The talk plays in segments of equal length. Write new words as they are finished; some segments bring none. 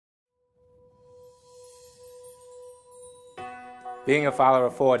Being a father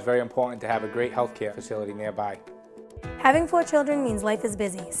of 4, it's very important to have a great healthcare facility nearby. Having 4 children means life is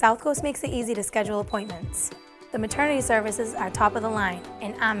busy. Southcoast makes it easy to schedule appointments. The maternity services are top of the line,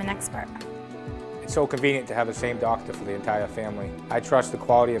 and I'm an expert. It's so convenient to have the same doctor for the entire family. I trust the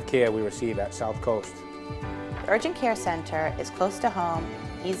quality of care we receive at Southcoast. The Urgent Care Center is close to home,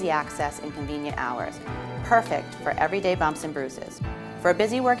 easy access, and convenient hours. Perfect for everyday bumps and bruises. For a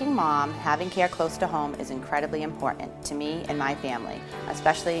busy working mom, having care close to home is incredibly important to me and my family,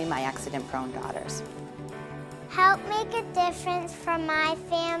 especially my accident-prone daughters. Help make a difference for my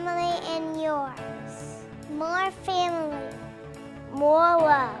family and yours. More family, more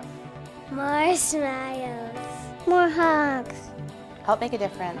love, more smiles, more hugs. Help make a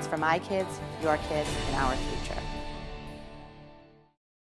difference for my kids, your kids, and our future.